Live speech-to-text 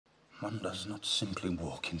One does not simply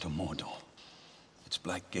walk into Mordor. Its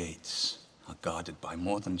black gates are guarded by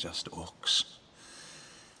more than just orcs.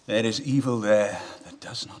 There is evil there that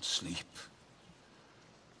does not sleep.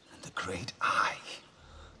 And the great eye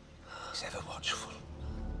is ever watchful.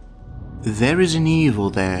 There is an evil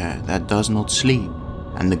there that does not sleep,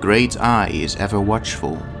 and the great eye is ever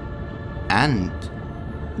watchful. And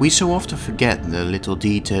we so often forget the little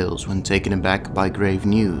details when taken aback by grave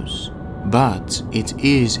news. But it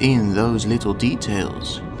is in those little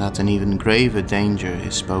details that an even graver danger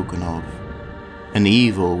is spoken of. An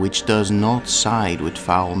evil which does not side with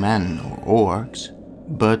foul men or orcs,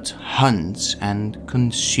 but hunts and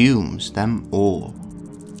consumes them all.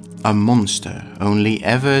 A monster only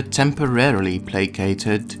ever temporarily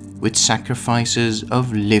placated with sacrifices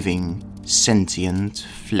of living, sentient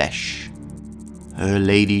flesh. Her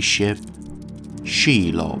ladyship,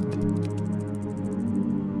 Shelob.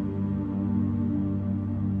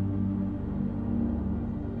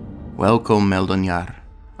 Welcome, Eldonjar.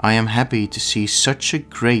 I am happy to see such a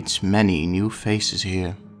great many new faces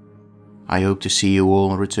here. I hope to see you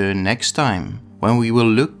all return next time, when we will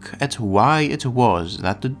look at why it was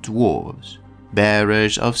that the dwarves,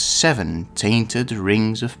 bearers of 7 tainted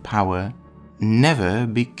rings of power, never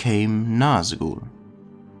became Nazgul.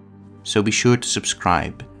 So be sure to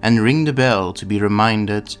subscribe and ring the bell to be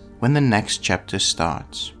reminded when the next chapter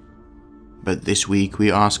starts. But this week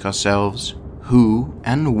we ask ourselves, who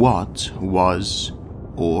and what was,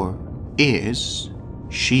 or is,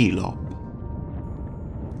 Shelob?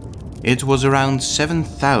 It was around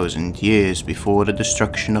 7,000 years before the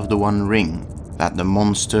destruction of the One Ring that the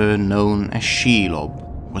monster known as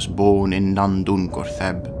Shelob was born in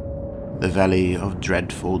Nandunkortheb, the Valley of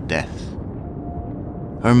Dreadful Death.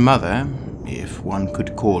 Her mother, if one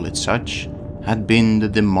could call it such, had been the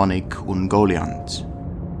demonic Ungoliant.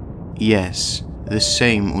 Yes, the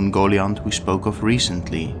same Ungoliant we spoke of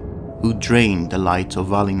recently, who drained the light of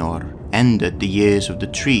Valinor, ended the years of the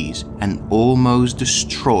trees, and almost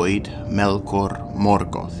destroyed Melkor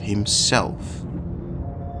Morgoth himself.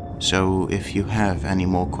 So if you have any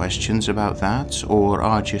more questions about that, or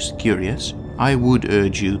are just curious, I would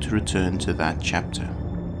urge you to return to that chapter.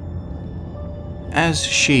 As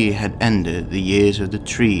she had ended the years of the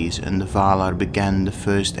trees and the Valar began the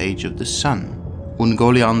first age of the sun,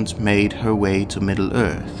 Ungoliant made her way to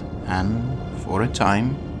Middle-earth and, for a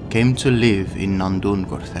time, came to live in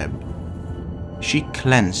Nandunkortheb. She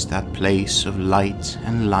cleansed that place of light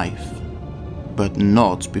and life, but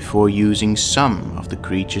not before using some of the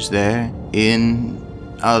creatures there in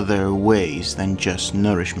other ways than just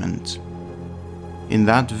nourishment. In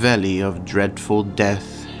that valley of dreadful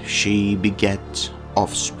death, she begat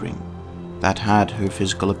offspring that had her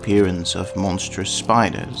physical appearance of monstrous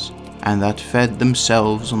spiders, and that fed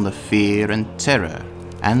themselves on the fear and terror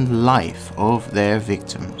and life of their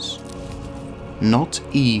victims. Not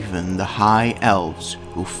even the high elves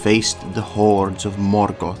who faced the hordes of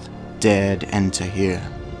Morgoth dared enter here,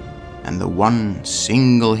 and the one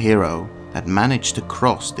single hero that managed to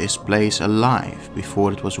cross this place alive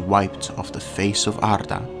before it was wiped off the face of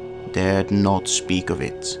Arda dared not speak of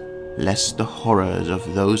it, lest the horrors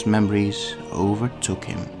of those memories overtook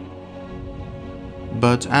him.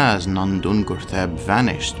 But as Nandunkortheb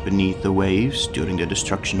vanished beneath the waves during the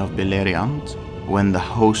destruction of Beleriand, when the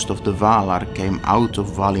host of the Valar came out of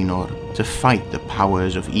Valinor to fight the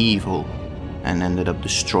powers of evil and ended up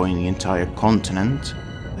destroying the entire continent,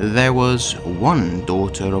 there was one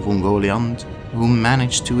daughter of Ungoliant who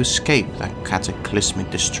managed to escape that cataclysmic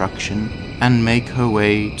destruction and make her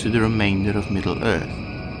way to the remainder of Middle-earth,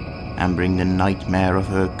 and bring the nightmare of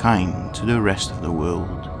her kind to the rest of the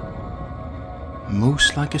world.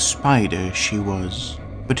 Most like a spider she was,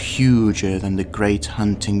 but huger than the great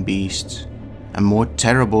hunting beasts, and more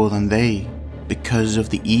terrible than they, because of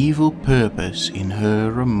the evil purpose in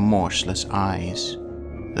her remorseless eyes.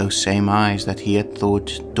 Those same eyes that he had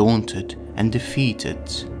thought daunted and defeated.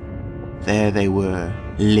 There they were,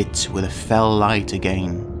 lit with a fell light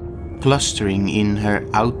again, clustering in her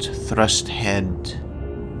out-thrust head.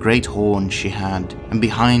 Great horns she had, and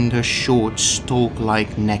behind her short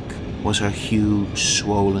stalk-like neck was her huge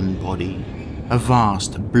swollen body, a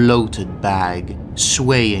vast bloated bag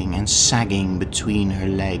swaying and sagging between her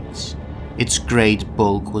legs. Its great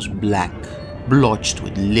bulk was black, blotched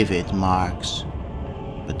with livid marks,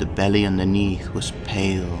 but the belly underneath was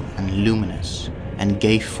pale and luminous and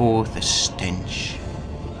gave forth a stench.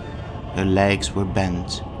 Her legs were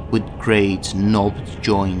bent, with great knobbed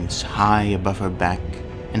joints high above her back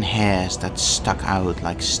and hairs that stuck out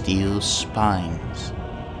like steel spines.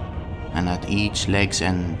 And at each leg's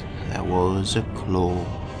end there was a claw.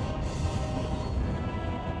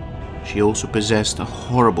 she also possessed a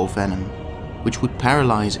horrible venom, which would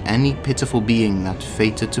paralyze any pitiful being that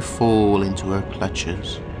fated to fall into her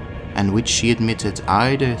clutches, and which she emitted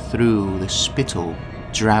either through the spittle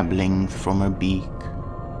drab length from her beak,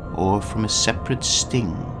 or from a separate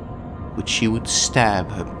sting, which she would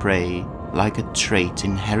stab her prey like a trait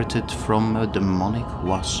inherited from a demonic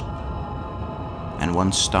wasp. And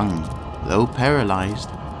once stung, though paralyzed,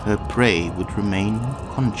 her prey would remain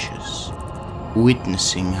conscious,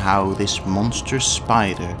 witnessing how this monstrous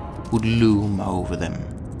spider would loom over them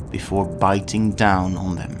before biting down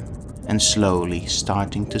on them and slowly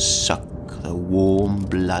starting to suck the warm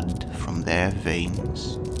blood from their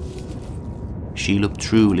veins. Shelob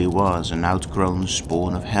truly was an outgrown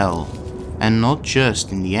spawn of hell, and not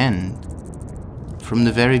just in the end. From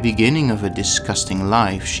the very beginning of her disgusting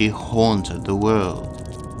life, she haunted the world.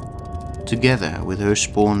 Together with her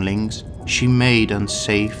spawnlings, she made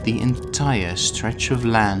unsafe the entire stretch of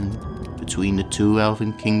land between the two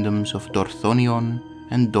elven kingdoms of Dorthonion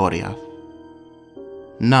and Doriath.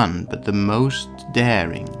 None but the most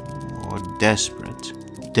daring or desperate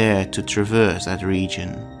dared to traverse that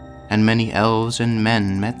region, and many elves and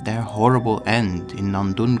men met their horrible end in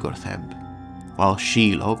Nandungortheb, while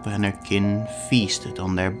Shelob and her kin feasted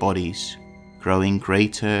on their bodies, growing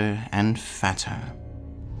greater and fatter.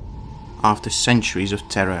 After centuries of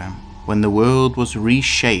terror, when the world was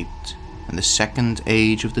reshaped and the second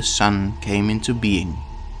age of the sun came into being,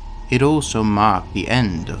 it also marked the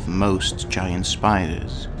end of most giant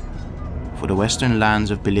spiders. For the western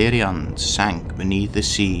lands of Beleriand sank beneath the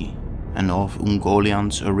sea, and of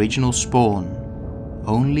Ungoliant's original spawn,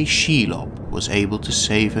 only Shelob was able to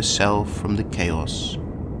save herself from the chaos.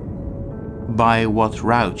 By what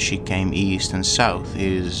route she came east and south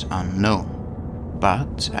is unknown,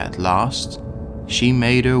 but at last she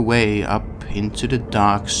made her way up into the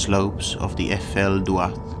dark slopes of the Efel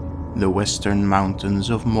Duath, the western mountains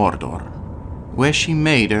of Mordor, where she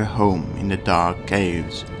made her home in the dark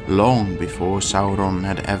caves, long before Sauron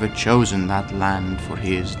had ever chosen that land for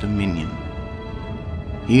his dominion.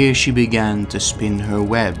 Here she began to spin her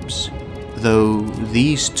webs, though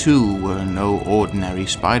these too were no ordinary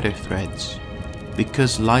spider threads,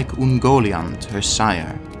 because like Ungoliant, her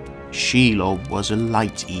sire, Shelob was a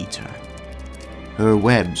light eater. Her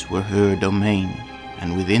webs were her domain,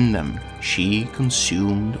 and within them she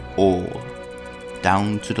consumed all,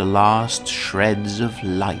 down to the last shreds of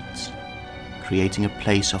light, creating a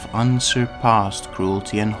place of unsurpassed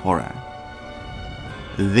cruelty and horror.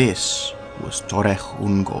 This was Torech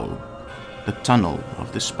Ungol, the tunnel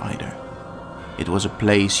of the spider. It was a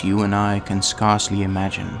place you and I can scarcely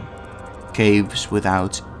imagine, caves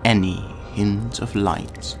without any hint of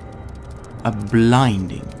light, a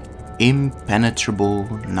blinding, impenetrable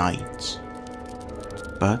night.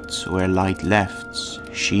 But where light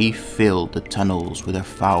left, she filled the tunnels with her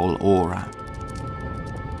foul aura.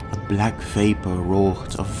 A black vapor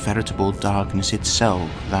wrought of veritable darkness itself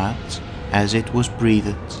that, as it was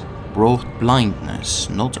breathed, brought blindness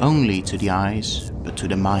not only to the eyes, but to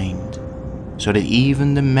the mind, so that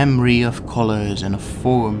even the memory of colors and of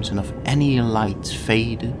forms and of any light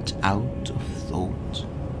faded out of thought.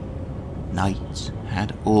 Night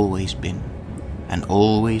had always been, and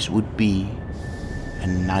always would be,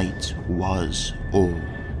 and night was all.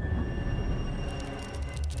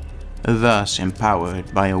 Thus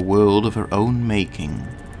empowered by a world of her own making,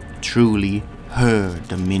 truly her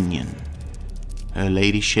dominion, her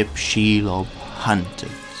ladyship Shelob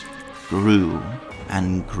hunted, grew,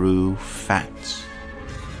 and grew fat.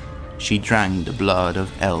 She drank the blood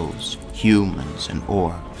of elves, humans and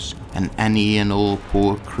orcs, and any and all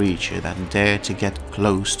poor creature that dared to get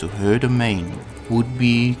close to her domain would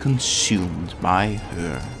be consumed by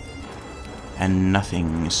her, and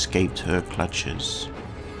nothing escaped her clutches.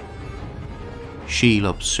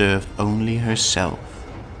 Shelob served only herself,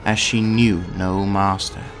 as she knew no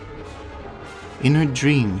master. In her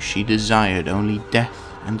dreams she desired only death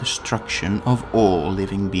and destruction of all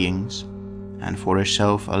living beings, and for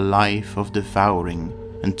herself a life of devouring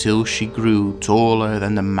until she grew taller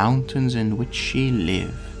than the mountains in which she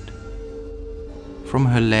lived. From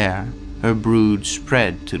her lair, her brood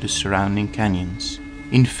spread to the surrounding canyons,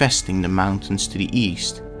 infesting the mountains to the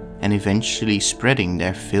east, and eventually spreading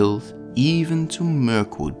their filth even to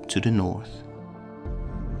Mirkwood to the north.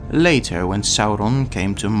 Later, when Sauron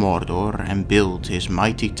came to Mordor and built his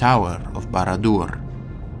mighty tower of Barad-dûr,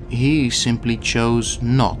 he simply chose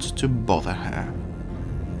not to bother her.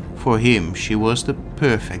 For him she was the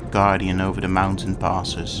perfect guardian over the mountain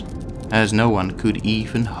passes, as no one could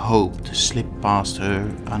even hope to slip past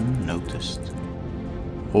her unnoticed.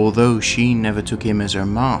 Although she never took him as her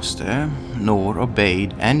master, nor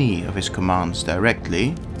obeyed any of his commands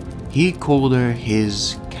directly, he called her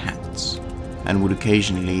his cats, and would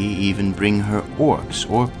occasionally even bring her orcs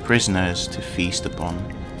or prisoners to feast upon.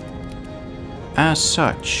 As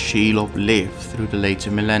such, Shelob lived through the later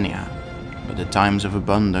millennia, but the times of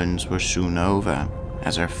abundance were soon over,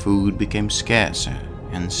 as her food became scarcer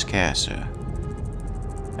and scarcer.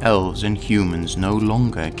 Elves and humans no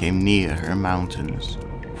longer came near her mountains,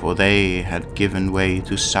 for they had given way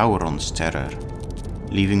to Sauron's terror,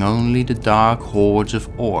 leaving only the dark hordes of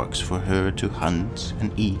orcs for her to hunt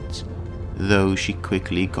and eat, though she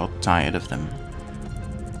quickly got tired of them.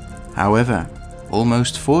 However,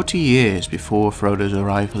 almost 40 years before Frodo's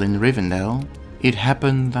arrival in Rivendell, it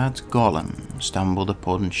happened that Gollum stumbled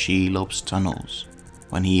upon Shelob's tunnels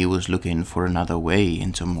when he was looking for another way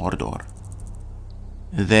into Mordor.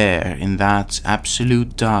 There, in that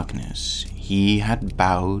absolute darkness, he had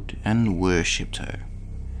bowed and worshipped her,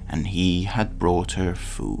 and he had brought her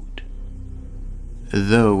food.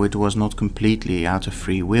 Though it was not completely out of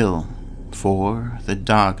free will, for the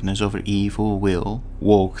darkness of her evil will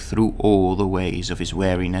walked through all the ways of his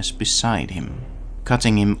weariness beside him,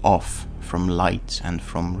 cutting him off from light and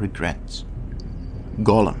from regret.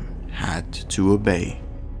 Gollum had to obey.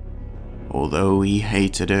 Although he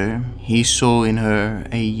hated her, he saw in her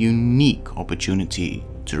a unique opportunity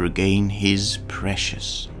to regain his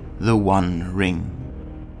precious, the One Ring.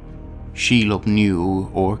 Shelob knew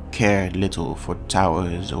or cared little for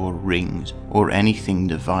towers or rings or anything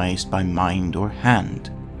devised by mind or hand,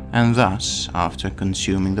 and thus, after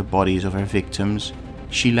consuming the bodies of her victims,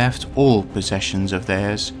 she left all possessions of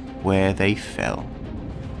theirs where they fell.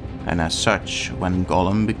 And as such, when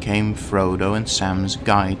Gollum became Frodo and Sam's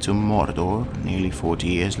guide to Mordor nearly 40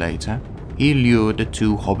 years later, he lured the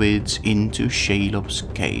two hobbits into Shelob's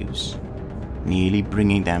caves, nearly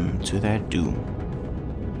bringing them to their doom.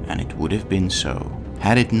 And it would have been so,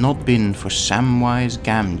 had it not been for Samwise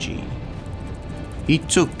Gamgee. He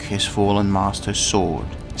took his fallen master's sword,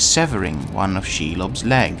 severing one of Shelob's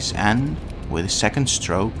legs and, with a second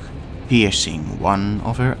stroke, piercing one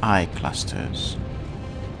of her eye clusters.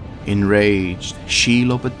 Enraged,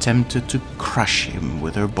 Shelob attempted to crush him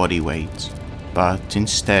with her body weight, but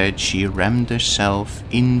instead she rammed herself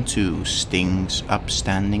into Sting's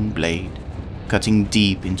upstanding blade, cutting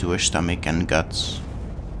deep into her stomach and guts.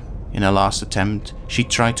 In a last attempt, she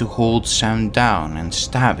tried to hold Sam down and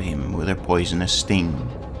stab him with her poisonous sting,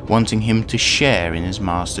 wanting him to share in his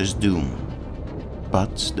master's doom.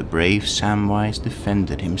 But the brave Samwise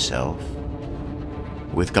defended himself.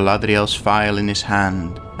 With Galadriel's phial in his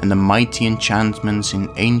hand, and the mighty enchantments in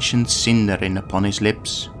ancient Sindarin upon his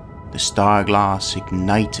lips, the star glass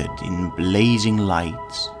ignited in blazing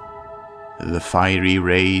lights. The fiery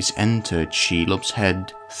rays entered Shelob's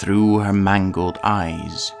head through her mangled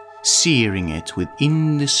eyes, searing it with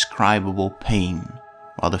indescribable pain,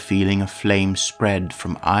 while the feeling of flame spread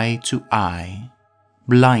from eye to eye,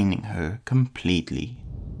 blinding her completely.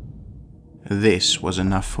 This was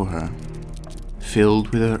enough for her. Filled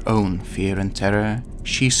with her own fear and terror,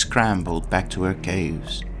 she scrambled back to her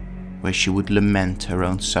caves, where she would lament her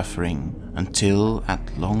own suffering until,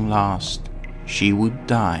 at long last, she would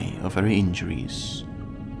die of her injuries.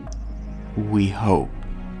 We hope,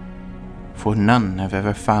 for none have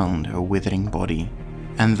ever found her withering body,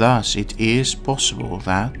 and thus it is possible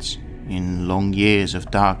that, in long years of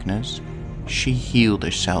darkness, she healed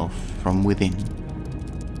herself from within,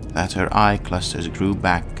 that her eye clusters grew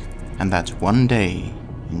back, and that one day,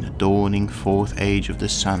 in the dawning fourth age of the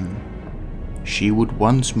sun, she would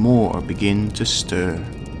once more begin to stir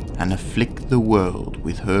and afflict the world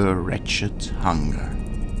with her wretched hunger.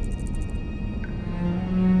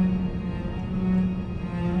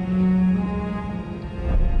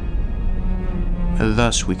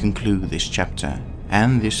 Thus we conclude this chapter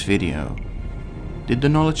and this video. Did the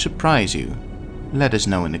knowledge surprise you? Let us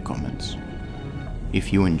know in the comments.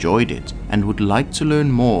 If you enjoyed it and would like to learn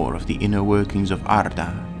more of the inner workings of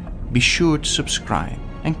Arda, be sure to subscribe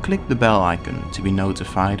and click the bell icon to be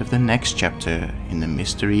notified of the next chapter in the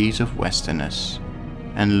Mysteries of Westerness,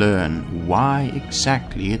 and learn why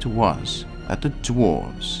exactly it was that the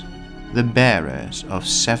dwarves, the bearers of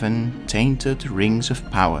 7 tainted rings of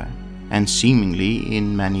power, and seemingly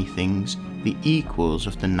in many things the equals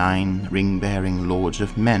of the 9 ring-bearing lords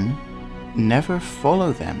of men, never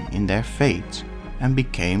follow them in their fate and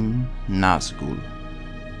became Nazgul.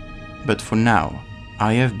 But for now,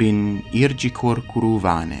 I have been Irjikor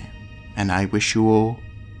Kuruvane, and I wish you all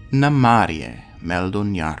Namarie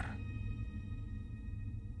Meldonjar.